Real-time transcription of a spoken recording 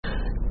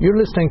You're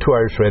listening to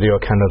Irish Radio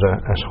Canada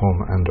at home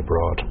and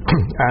abroad.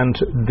 And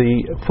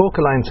the Folk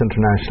Alliance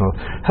International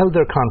held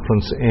their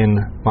conference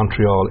in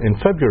Montreal in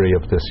February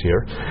of this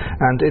year,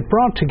 and it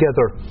brought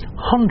together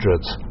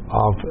hundreds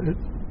of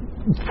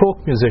folk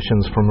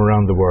musicians from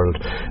around the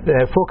world.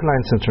 Folk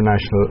Alliance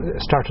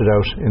International started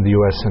out in the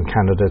US and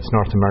Canada, it's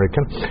North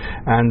American,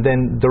 and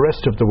then the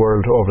rest of the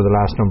world over the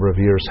last number of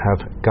years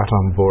have got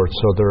on board,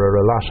 so there are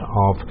a lot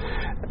of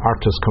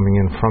artists coming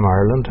in from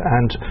Ireland,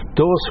 and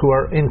those who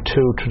are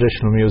into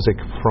traditional music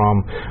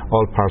from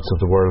all parts of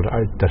the world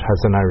that has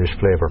an Irish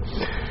flavour.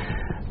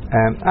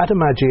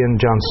 Agee and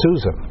Jon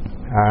Sousa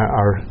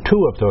are two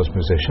of those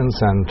musicians,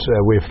 and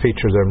we've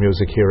featured their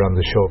music here on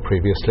the show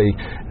previously.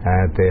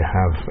 They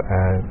have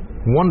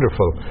a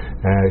wonderful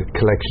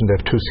collection. They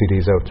have 2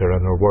 CDs out there,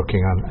 and they're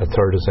working on a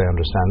third, as I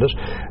understand it.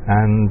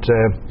 And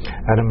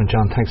Adam and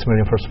John, thanks a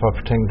million, first of all,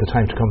 for taking the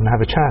time to come and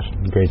have a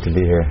chat. Great to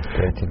be here.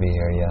 Great to be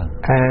here, yeah.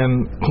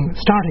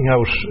 Starting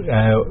out,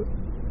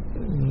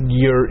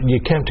 you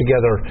came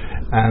together,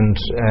 and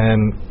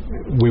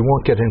we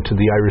won't get into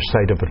the Irish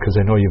side of it because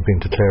I know you've been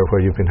to Clare,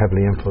 where you've been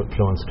heavily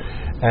influenced.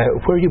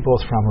 Where are you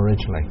both from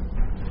originally?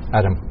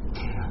 Adam?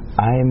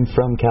 I'm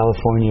from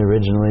California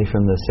originally,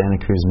 from the Santa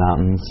Cruz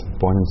Mountains.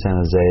 Born in San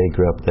Jose,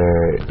 grew up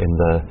there in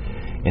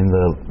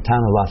the town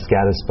of Los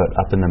Gatos, but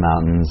up in the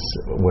mountains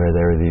where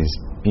there are these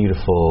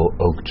beautiful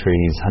oak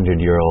trees,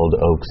 100-year-old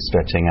oaks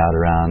stretching out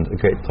around. A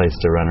great place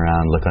to run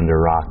around, look under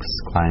rocks,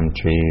 climb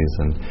trees,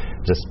 and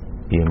just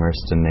be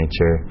immersed in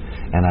nature.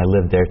 And I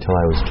lived there till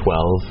I was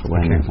 12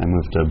 when I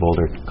moved to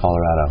Boulder,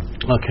 Colorado.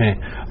 Okay.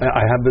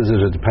 I have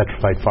visited the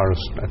Petrified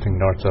Forest, I think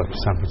north of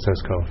San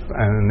Francisco,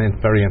 and a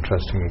very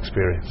interesting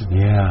experience.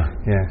 Yeah.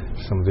 Yeah,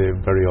 some of the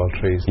very old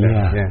trees there.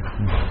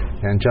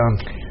 Yeah. And John?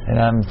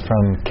 And I'm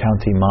from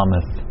County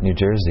Monmouth, New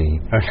Jersey,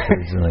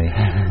 originally,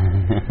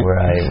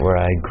 where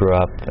I grew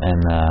up,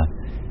 and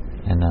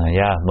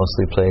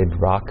mostly played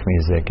rock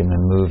music, and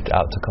then moved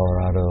out to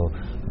Colorado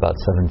about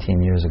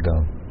 17 years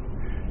ago.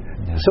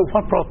 Yeah. So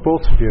what brought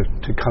both of you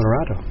to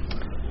Colorado?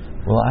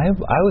 Well,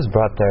 I was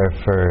brought there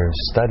for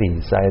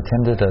studies. I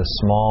attended a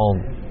small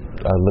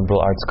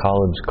liberal arts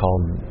college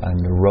called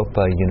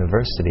Naropa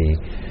University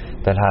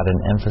that had an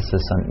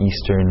emphasis on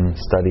Eastern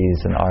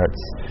studies and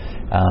arts,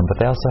 but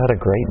they also had a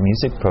great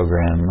music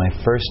program.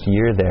 My first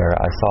year there,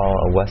 I saw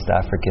a West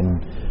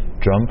African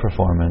drum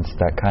performance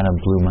that kind of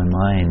blew my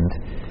mind.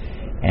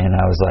 And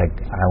I was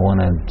like, I want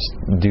to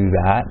do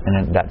that.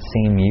 And that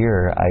same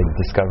year, I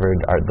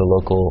discovered the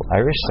local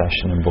Irish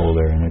session in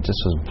Boulder, and it just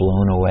was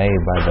blown away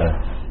by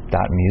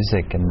that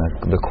music and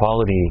the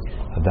quality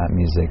of that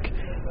music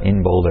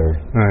in Boulder.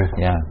 Right.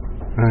 Yeah.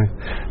 Right.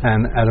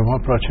 And Adam,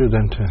 what brought you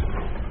then to?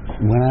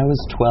 When I was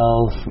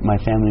 12,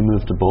 my family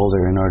moved to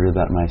Boulder in order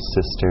that my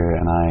sister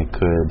and I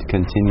could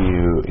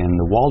continue in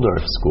the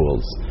Waldorf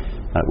schools,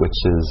 which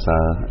is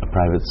a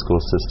private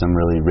school system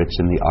really rich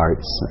in the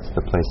arts. It's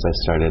the place I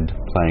started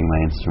playing my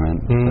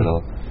instrument,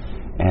 fiddle.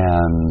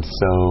 And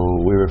so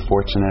we were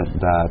fortunate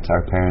that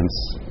our parents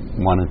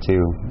wanted to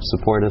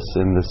support us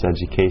in this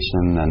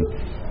education, and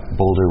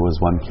Boulder was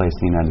one place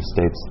in the United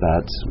States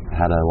that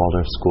had a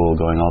Waldorf school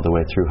going all the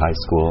way through high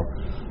school.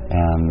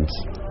 And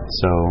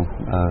so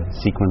a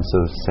sequence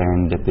of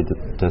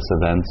serendipitous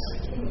events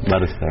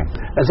led us there.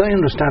 As I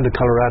understand it,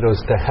 Colorado is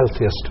the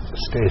healthiest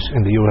state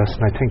in the U.S.,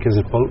 and I think is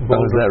it Boulder?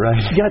 Oh, is that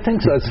right? Yeah, I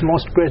think so. It's the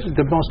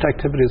most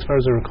activity as far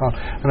as I recall,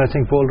 and I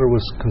think Boulder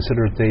was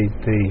considered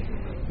the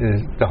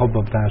hub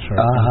of that.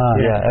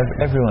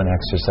 Everyone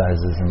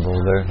exercises in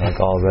Boulder, like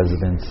all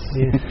residents.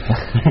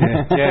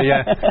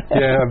 Yeah,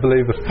 I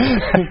believe it.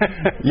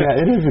 Yeah,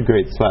 it is a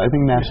great spot. I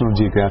think National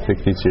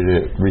Geographic featured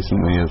it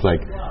recently as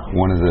like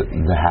one of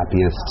the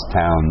happiest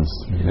towns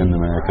in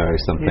America or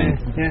something.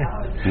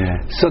 Yeah.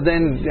 So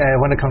then,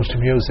 when it comes to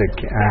music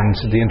and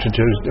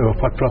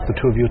what brought the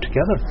two of you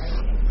together?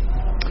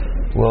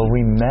 Well,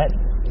 we met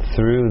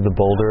through the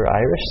Boulder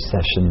Irish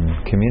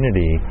Session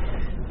community.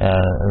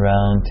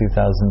 Around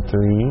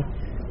 2003,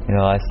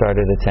 I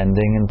started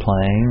attending and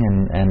playing,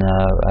 and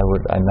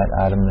I met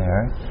Adam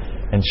there,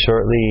 and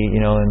shortly,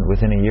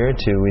 within a year or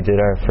two, we did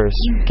our first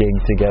gig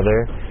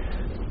together,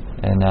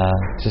 and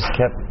just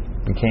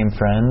became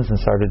friends and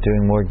started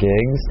doing more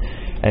gigs,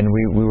 and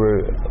we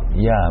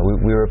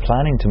were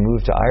planning to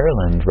move to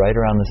Ireland right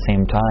around the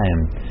same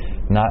time,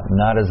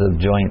 not as a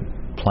joint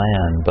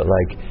plan, but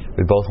like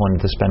we both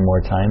wanted to spend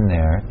more time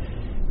there.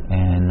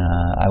 And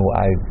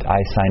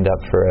I signed up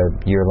for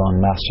a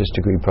year-long master's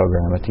degree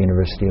program at the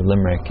University of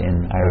Limerick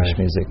in Irish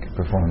music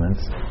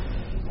performance.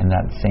 And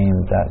that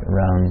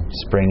around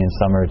spring and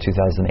summer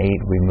 2008,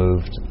 we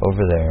moved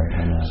over there.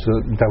 And,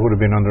 so that would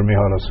have been under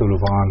Micheál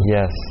O'Sullivan.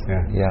 Yes.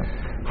 Yeah.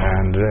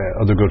 And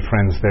other good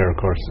friends there, of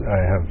course. I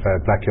have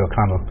Blackie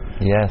O'Connell.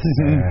 Yes.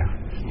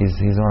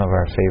 He's one of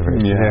our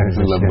favorites. Yeah,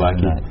 I love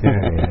Blackie.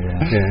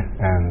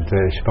 Yeah. And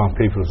Siobhan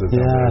Peoples is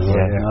there as well.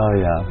 Yeah. Oh,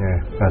 yeah.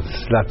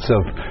 That's lots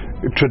of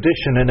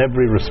tradition in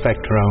every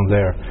respect around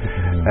there.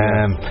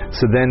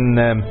 So then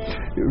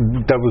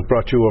that was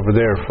brought you over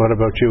there. What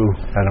about you,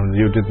 Adam?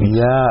 You didn't?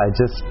 Yeah,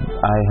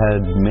 I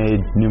had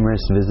made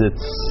numerous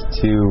visits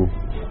to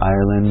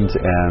Ireland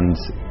and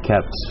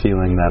kept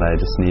feeling that I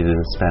just needed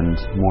to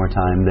spend more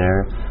time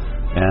there.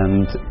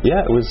 And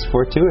yeah, it was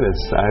fortuitous.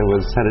 I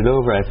was headed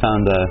over. I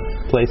found a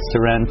place to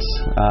rent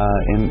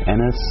in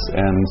Ennis,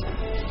 and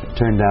it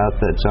turned out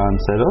that John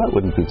said, "Oh, it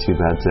wouldn't be too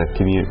bad to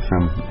commute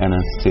from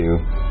Ennis to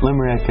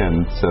Limerick,"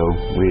 and so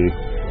we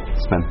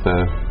spent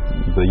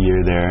the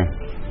year there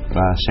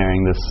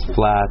sharing this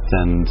flat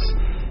and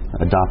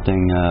adopting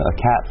a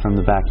cat from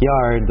the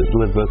backyard that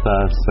lived with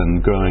us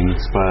and growing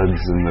spuds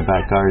in the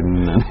back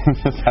garden and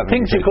just having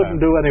things you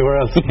couldn't do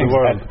anywhere else in the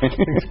world.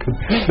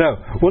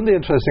 Now, one of the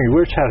interesting,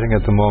 we're chatting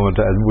at the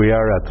moment, and we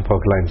are at the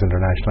Focal Lines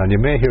International, and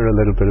you may hear a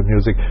little bit of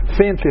music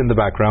faintly in the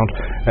background,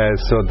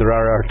 so there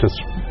are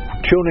artists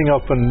tuning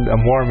up and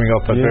warming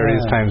up at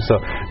various times, so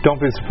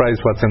don't be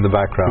surprised what's in the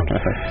background.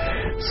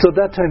 So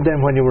that time then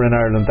when you were in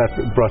Ireland, that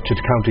brought you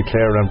to County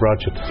Clare and brought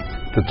you to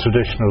the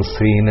traditional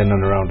scene in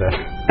and around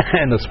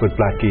Ennis with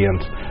Blackie and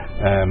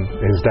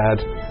his dad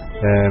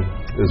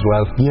as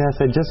well. Yes,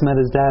 I just met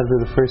his dad for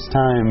the first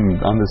time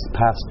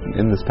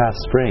in this past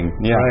spring.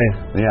 Yeah,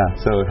 right. Yeah.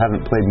 So I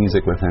haven't played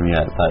music with him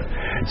yet. But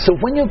so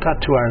when you got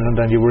to Ireland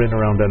and you were in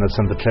around Ennis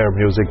and the Clare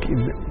music,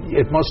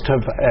 it must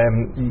have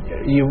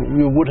you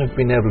would have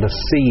been able to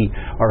see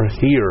or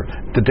hear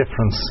the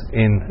difference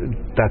in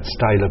that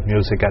style of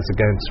music as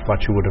against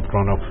what you would have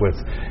grown up with,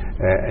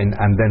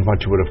 and then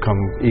what you would have come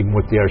even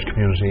with the Irish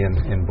community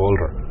in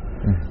Boulder,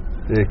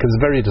 because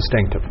it's very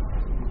distinctive.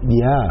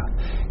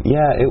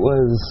 Yeah, it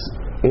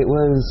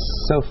was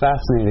so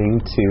fascinating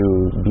to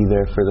be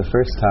there for the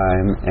first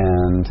time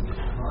and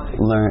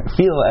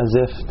feel as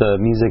if the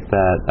music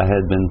that I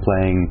had been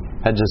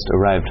playing had just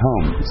arrived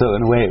home. So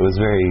in a way it was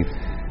very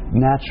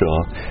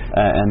natural,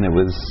 and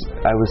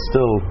I was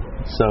still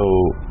so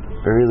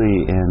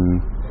early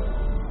in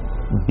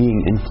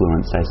being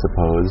influenced, I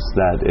suppose,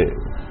 that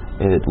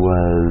it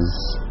was,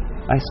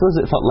 I suppose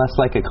it felt less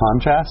like a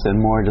contrast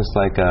and more just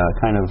like a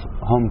kind of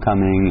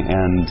homecoming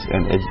and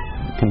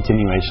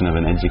continuation of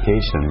an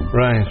education.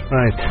 Right.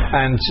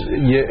 And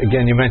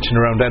you mentioned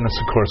around Ennis,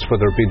 of course,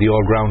 whether it be the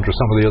All Ground or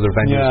some of the other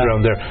venues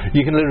around there,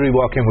 you can literally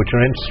walk in with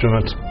your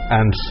instrument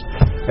and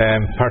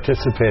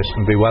participate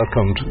and be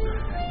welcomed.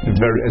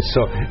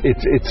 So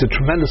it's a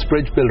tremendous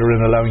bridge builder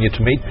in allowing you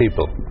to meet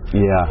people.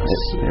 Yeah,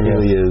 it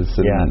really is.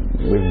 And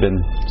we've been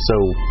so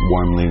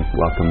warmly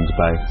welcomed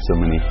by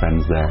so many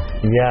friends there.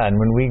 Yeah, and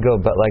when we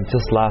go, but like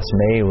just last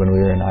May when we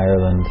were in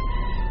Ireland,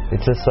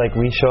 it's just like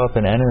we show up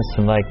in Ennis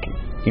and like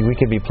we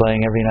could be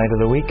playing every night of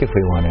the week if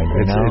we wanted,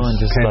 you know, and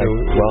just like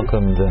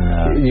welcomed.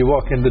 And you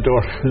walk in the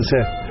door and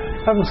say,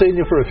 "Haven't seen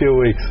you for a few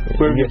weeks.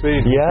 Where have you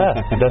been?"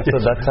 Yeah, that's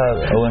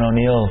how Owen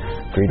O'Neill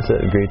greets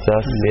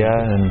us.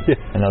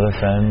 And other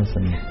friends,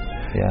 and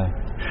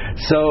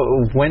So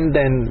when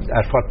then,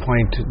 at what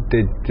point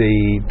did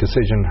the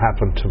decision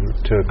happen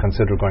to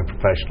consider going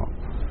professional?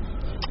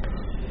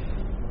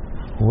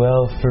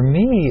 Well, for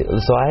me,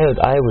 so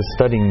I was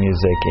studying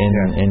music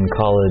in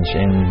college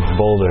in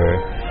Boulder,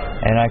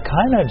 and I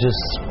kind of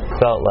just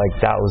felt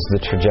like that was the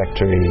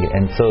trajectory.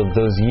 And so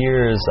those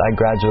years, I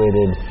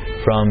graduated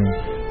from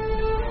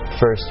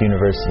first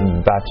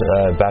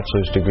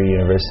bachelor's degree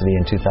university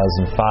in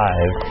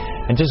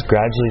 2005, and just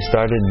gradually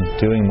started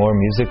doing more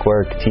music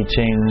work,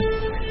 teaching.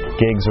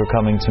 Gigs were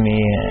coming to me,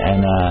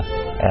 and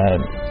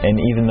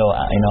even though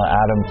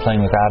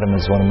playing with Adam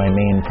is one of my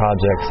main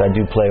projects, I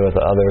do play with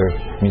other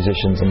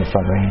musicians in the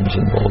Front Range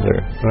in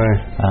Boulder.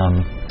 Right.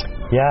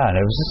 And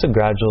it was just a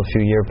gradual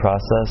few-year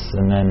process,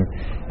 and then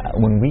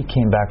when we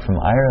came back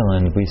from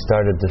Ireland, we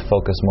started to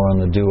focus more on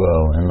the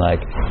duo and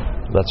like,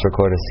 let's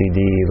record a CD,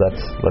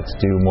 let's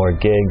do more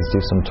gigs, do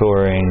some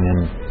touring,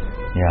 and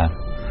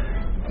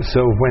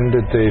So when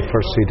did the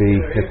first CD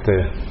hit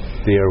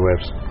the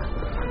airwaves?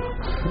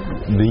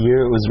 The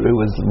year it was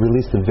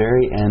released the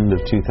very end of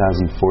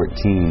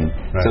 2014.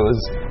 Right. So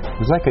it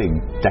was like a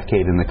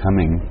decade in the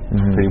coming,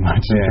 pretty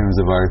much, in terms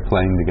of our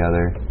playing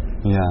together.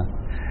 Yeah.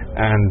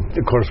 And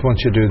of course,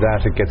 once you do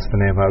that, it gets the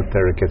name out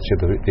there, it gets you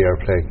the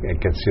airplay, it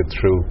gets you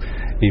through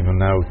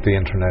even now the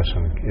internet,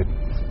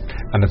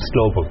 and it's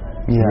global.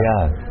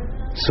 Yeah.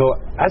 So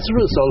as a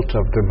result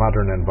of the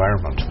modern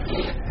environment,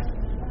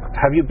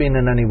 have you been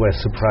in any way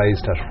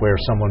surprised at where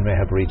someone may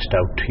have reached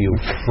out to you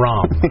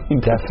from?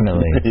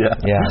 Definitely.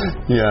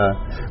 Yeah.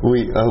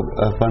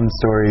 A fun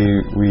story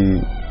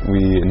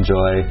we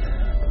enjoy.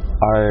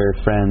 Our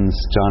friends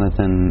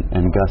Jonathan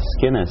and Gus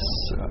Skinnis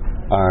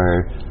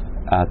are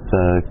at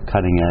the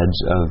cutting edge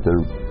of the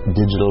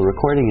digital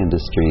recording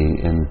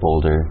industry in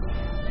Boulder.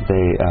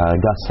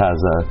 Gus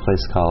has a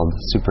place called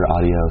Super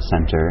Audio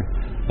Center,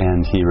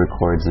 and he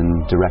records in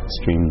direct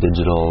stream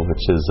digital,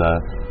 which is a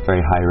very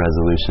high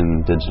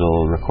resolution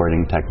digital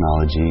recording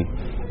technology.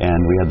 And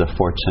we had the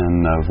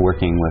fortune of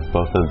working with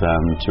both of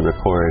them to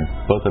record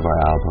both of our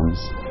albums.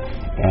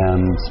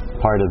 And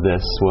part of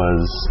this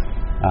was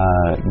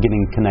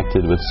getting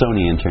connected with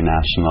Sony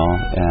International,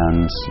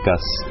 and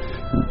Gus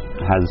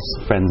has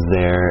friends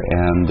there,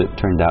 and it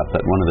turned out that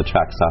one of the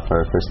tracks off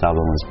our first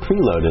album was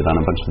preloaded on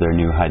a bunch of their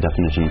new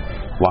high-definition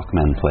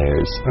Walkman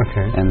players.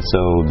 Okay. And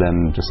so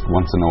then just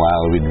once in a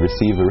while we'd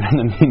receive a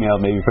random email,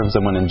 maybe from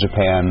someone in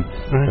Japan,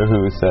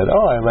 who said,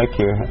 "Oh, I like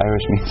your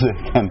Irish music,"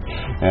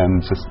 and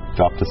just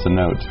dropped us a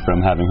note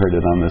from having heard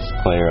it on this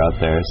player out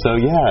there.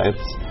 So yeah,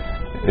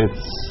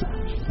 it's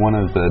one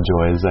of the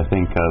joys, I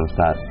think, of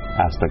that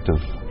aspect of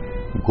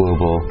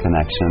global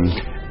connection.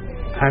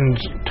 And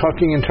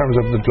talking in terms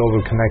of the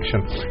global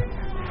connection,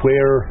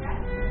 where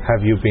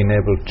have you been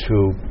able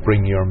to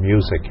bring your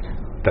music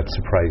that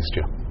surprised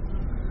you?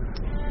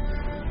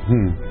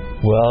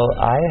 Well,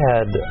 I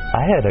had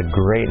a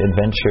great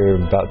adventure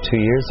about 2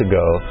 years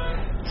ago,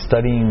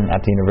 studying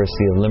at the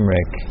University of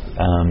Limerick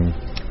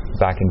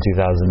back in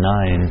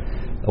 2009.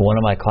 One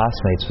of my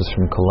classmates was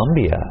from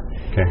Colombia,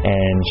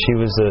 and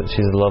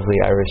she's a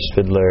lovely Irish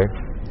fiddler.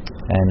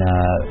 And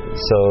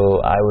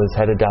so I was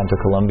headed down to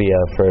Colombia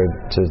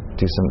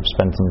to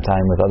spend some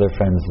time with other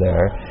friends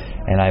there,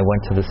 and I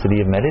went to the city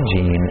of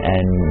Medellin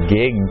and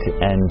gigged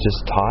and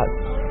just taught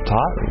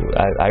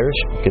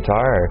Irish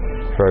guitar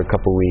for a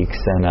couple weeks,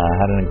 and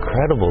had an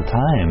incredible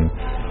time.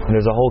 And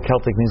there's a whole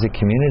Celtic music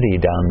community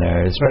down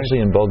there, especially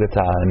in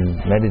Bogota and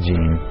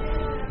Medellin,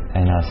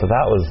 and so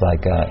that was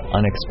like an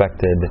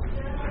unexpected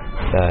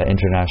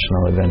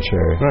international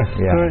adventure.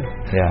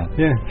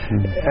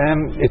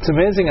 It's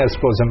amazing, I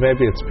suppose, and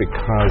maybe it's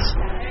because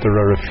there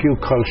are a few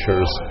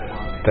cultures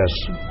that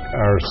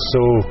are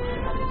so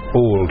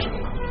old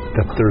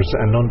that there's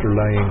an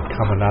underlying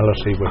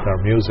commonality with our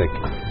music,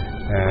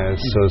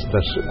 so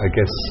that I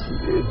guess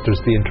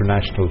there's the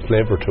international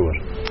flavor to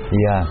it.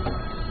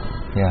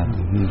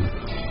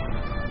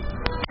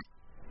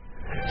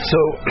 So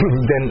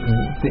then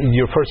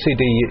your first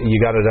CD,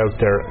 you got it out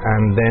there,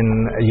 and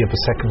then you have a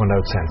second one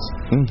out since.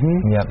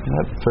 Yep.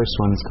 First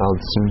one's called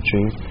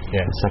Soontree.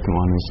 The second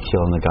one is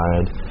Kill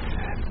Nagarad.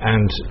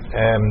 And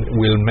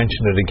we'll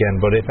mention it again,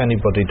 but if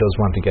anybody does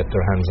want to get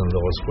their hands on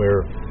those,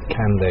 where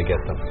can they get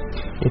them?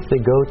 If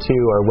they go to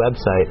our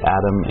website,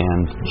 Adam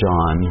and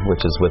Jon,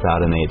 which is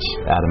without an H,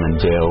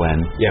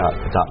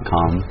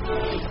 adamandjon.com,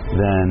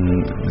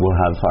 then we'll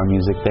have our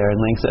music there and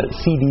links.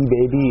 CD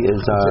Baby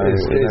is our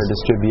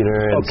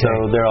distributor, and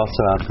so they're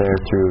also out there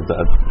through the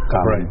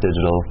common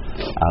digital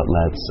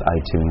outlets,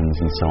 iTunes,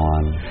 and so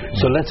on.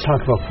 So let's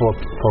talk about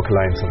Folk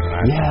Alliance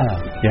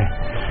International.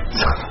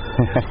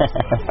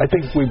 I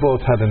think we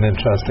both had an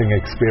interesting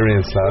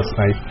experience last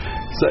night.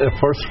 So,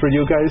 first for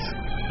you guys?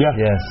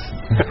 Yes.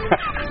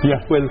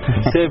 Well,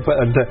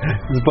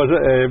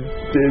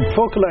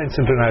 Folk Alliance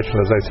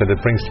International, as I said,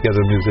 it brings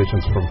together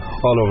musicians from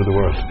all over the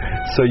world.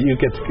 So you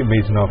get to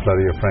meet an awful lot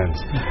of your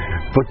friends.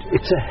 But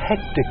it's a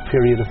hectic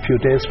period, a few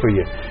days for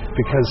you,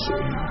 because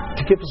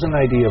to give us an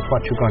idea of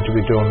what you're going to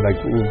be doing,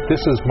 like this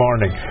is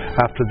morning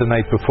after the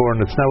night before,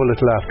 and it's now a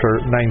little after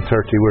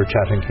 9:30. We're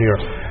chatting here,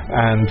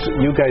 and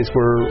you guys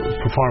were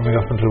performing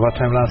up until what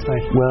time last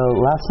night? Well,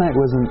 last night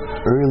was an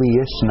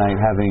early-ish night,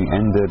 having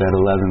ended at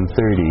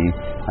 11:30,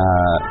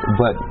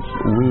 but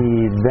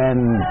we then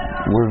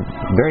were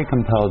very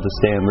compelled to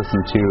stay and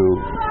listen to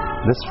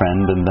this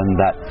friend and then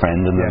that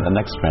friend and then the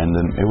next friend,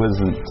 and it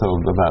wasn't until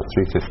about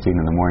 3:15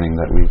 in the morning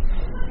that we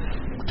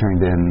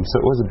turned in, so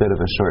it was a bit of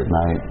a short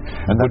night,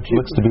 and that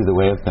looks to be the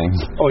way of things.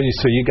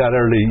 So you got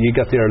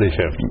the early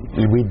shift.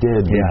 We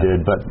did,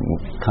 but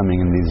coming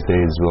in these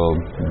days we'll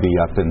be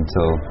up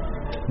until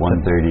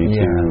 1:30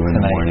 in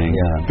the morning.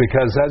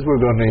 Because as we're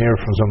going to hear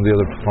from some of the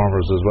other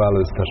performers as well,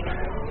 is that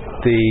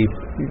the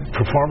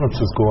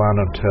performances go on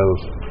until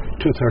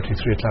 2:30,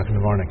 3 o'clock in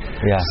the morning.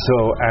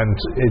 So, and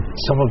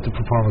some of the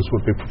performers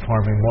would be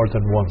performing more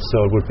than once,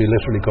 so it would be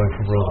literally going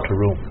from room to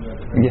room.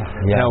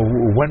 Now,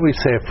 when we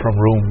say from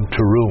room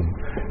to room,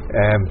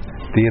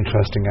 the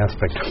interesting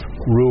aspect of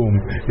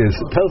room is,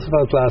 tell us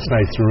about last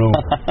night's room.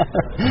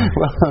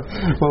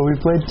 well, we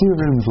played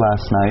 2 rooms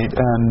last night,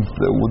 and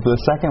the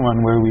second one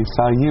where we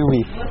saw you,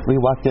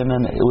 we walked in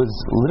and it was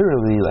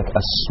literally like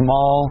a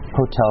small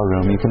hotel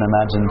room. You can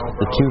imagine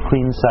the 2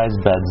 queen-size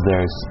beds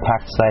there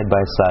packed side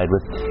by side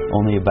with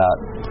only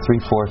about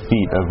 3-4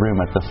 feet of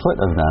room at the foot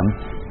of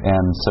them.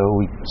 And so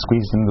we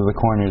squeezed into the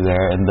corner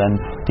there, and then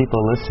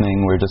people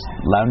listening were just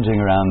lounging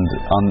around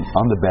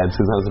on the beds,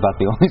 because that was about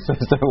the only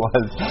place there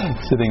was,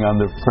 sitting on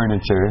the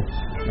furniture.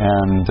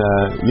 And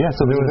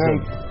so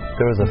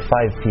there was a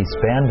 5-piece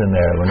band in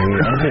there when we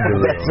entered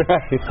the room.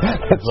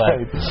 That's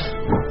right.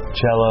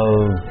 Cello,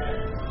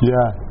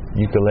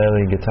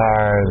 ukulele,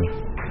 guitar,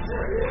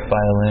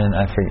 violin,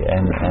 I forget,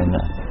 and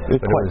it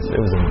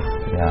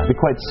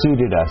quite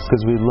suited us,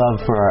 because we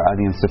love for our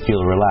audience to feel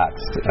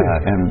relaxed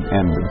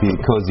and be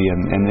cozy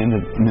and in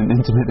an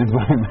intimate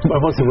environment.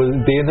 Well,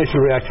 the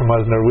initial reaction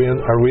was,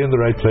 are we in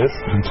the right place?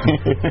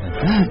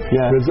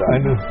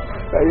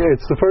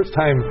 it's the first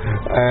time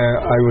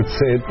I would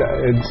say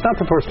it's not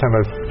the first time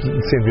I've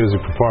seen music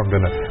performed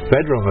in a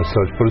bedroom as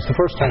such, but it's the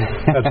first time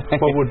at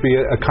what would be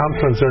a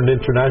conference or an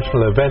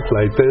international event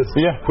like this,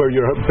 where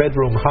you're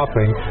bedroom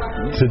hopping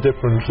to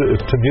different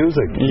to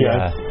music.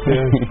 Yeah.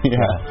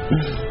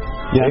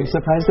 Yeah, I'm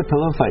surprised the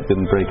pillow fight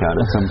didn't break out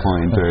at some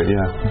point.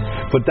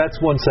 But that's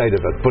one side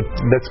of it. But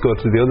let's go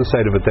to the other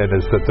side of it then,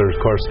 is that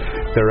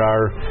there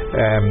are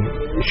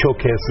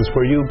showcases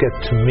where you get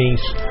to meet,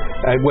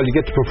 you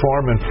get to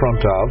perform in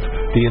front of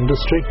the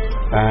industry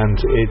and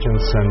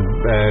agents and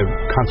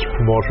concert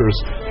promoters,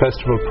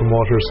 festival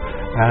promoters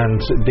and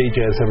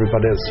DJs,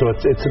 everybody else. So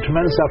it's a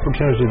tremendous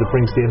opportunity that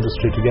brings the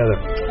industry together.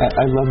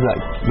 I love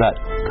that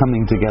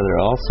coming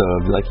together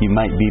also. Like, you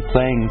might be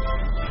playing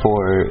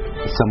for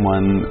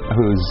someone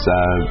who's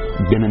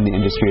been in the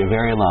industry a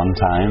very long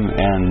time,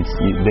 and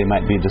they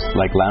might be just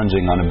like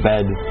lounging on a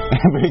bed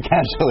very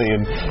casually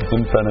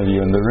in front of you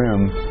in the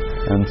room.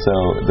 And so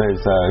there's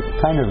a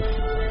kind of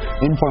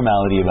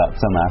informality about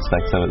some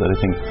aspects of it that I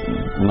think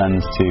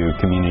lends to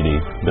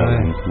community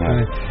building.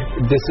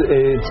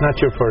 It's not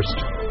your first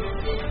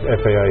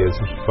FAI, is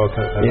it?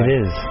 It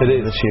is.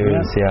 This year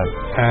is,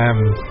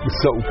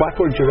 So what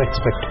were your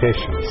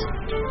expectations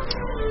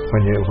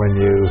when you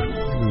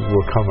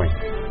were coming?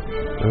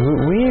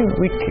 We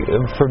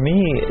for me,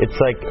 it's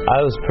like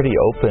I was pretty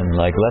open.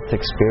 Like, let's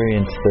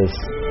experience this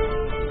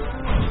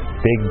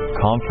big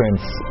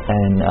conference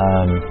and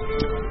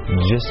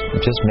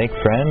just make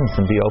friends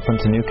and be open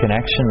to new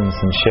connections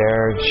and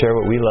share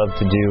what we love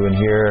to do, and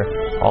hear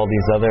all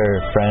these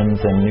other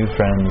friends and new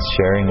friends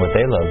sharing what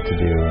they love to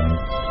do, and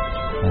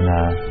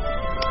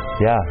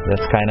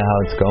that's kind of how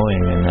it's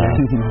going. And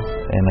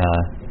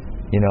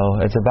you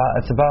know, it's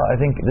about. I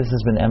think this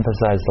has been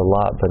emphasized a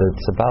lot, but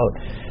it's about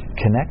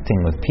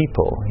connecting with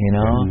people. You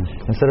know,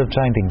 instead of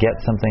trying to get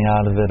something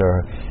out of it,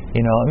 or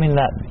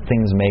that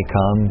things may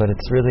come, but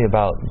it's really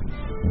about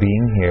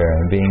being here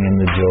and being in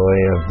the joy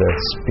of the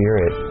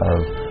spirit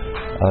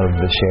of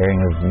the sharing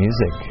of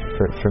music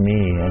for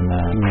me. And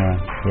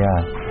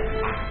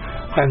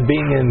And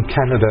being in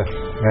Canada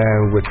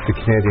with the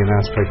Canadian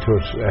aspect to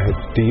it,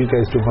 do you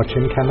guys do much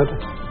in Canada?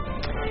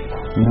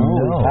 No,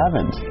 we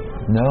haven't.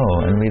 No,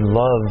 and we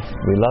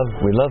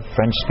love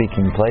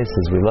French-speaking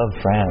places. We love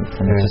France,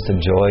 and it's just a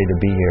joy to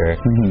be here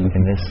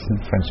in this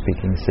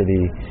French-speaking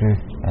city.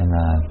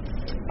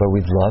 But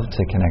we'd love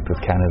to connect with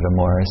Canada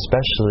more,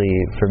 especially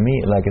for me,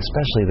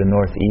 especially the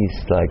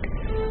Northeast, like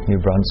New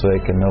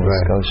Brunswick and Nova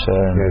Scotia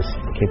and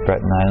Cape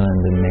Breton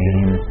Island and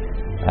Maine.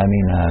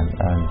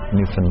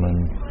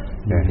 Newfoundland.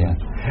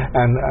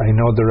 And I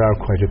know there are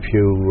quite a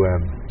few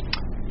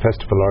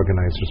festival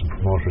organisers and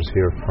promoters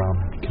here from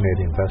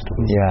Canadian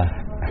festivals.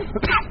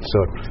 So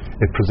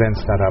it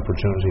presents that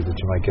opportunity that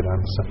you might get on,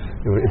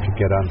 if you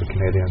get on the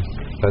Canadian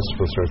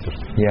festival circuit.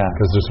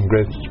 Because there's some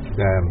great,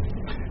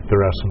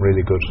 there are some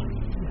really good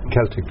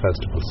Celtic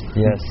festivals.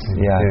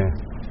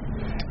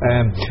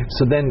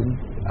 So then,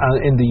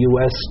 in the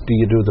US, do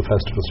you do the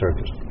festival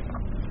circuit,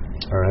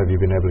 or have you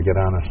been able to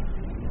get on it?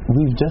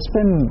 We've just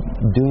been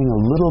doing a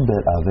little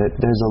bit of it.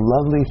 There's a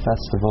lovely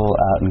festival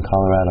out in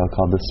Colorado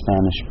called the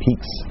Spanish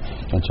Peaks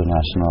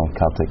International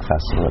Celtic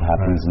Festival. It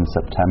happens in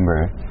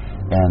September.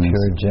 And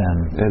pure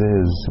gem. It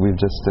is. We've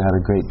just had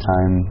a great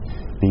time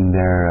being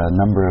there a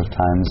number of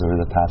times over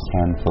the past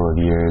handful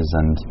of years,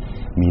 and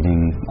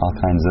meeting all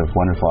kinds of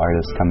wonderful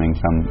artists coming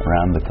from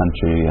around the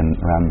country and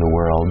around the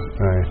world.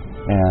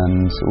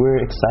 And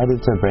we're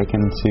excited to break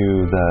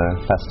into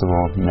the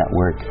festival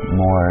network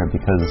more,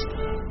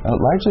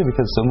 largely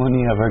because so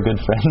many of our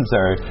good friends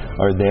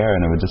are there,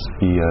 and it would just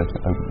be a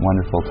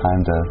wonderful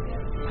time to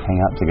hang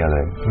out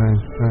together.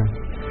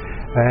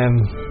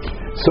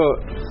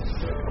 So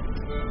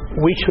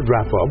we should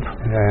wrap up.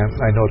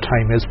 I know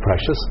time is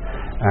precious,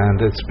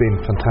 and it's been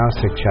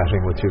fantastic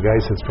chatting with you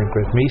guys. It's been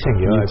great meeting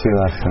you. You too,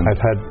 Austin.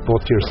 I've had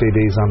both your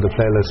CDs on the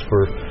playlist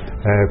for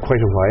quite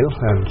a while,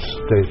 and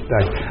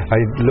I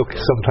look.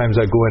 Sometimes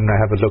I go in and I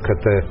have a look at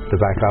the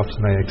back office,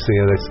 and I see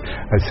I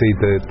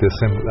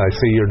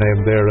see your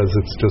name there as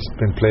it's just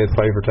been played 5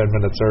 or 10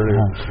 minutes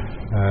earlier.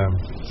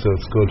 So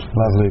it's good.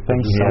 Lovely.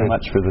 Thank you so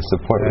much for the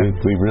support.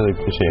 We really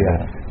appreciate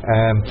it.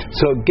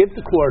 So give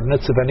the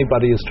coordinates if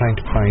anybody is trying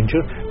to find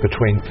you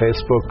between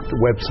Facebook,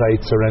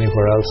 websites, or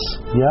anywhere else.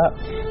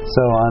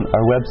 So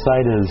our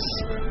website is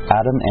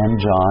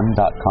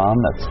adamandjon.com.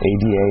 That's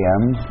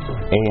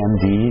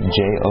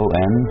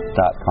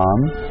AdamAndJon.com.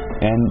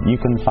 And you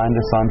can find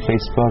us on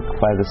Facebook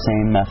by the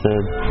same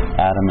method,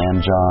 Adam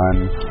and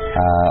John.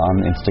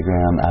 On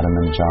Instagram, Adam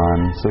and John.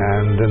 So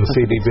and in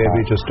CD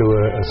Baby, just do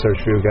a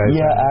search for you guys.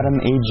 Adam,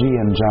 Agee,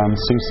 and Jon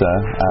Sousa.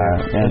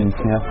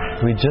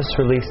 We just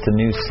released a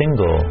new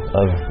single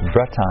of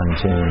Breton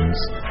tunes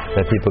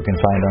that people can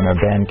find on our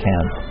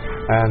Bandcamp.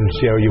 And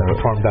you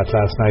performed that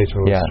last night. It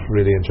was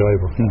really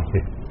enjoyable.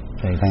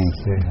 Thanks.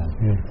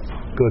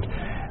 Good.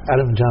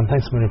 Adam and John,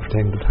 thanks so much for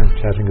taking the time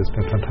chatting. It's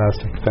been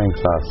fantastic. Thanks,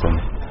 Austin.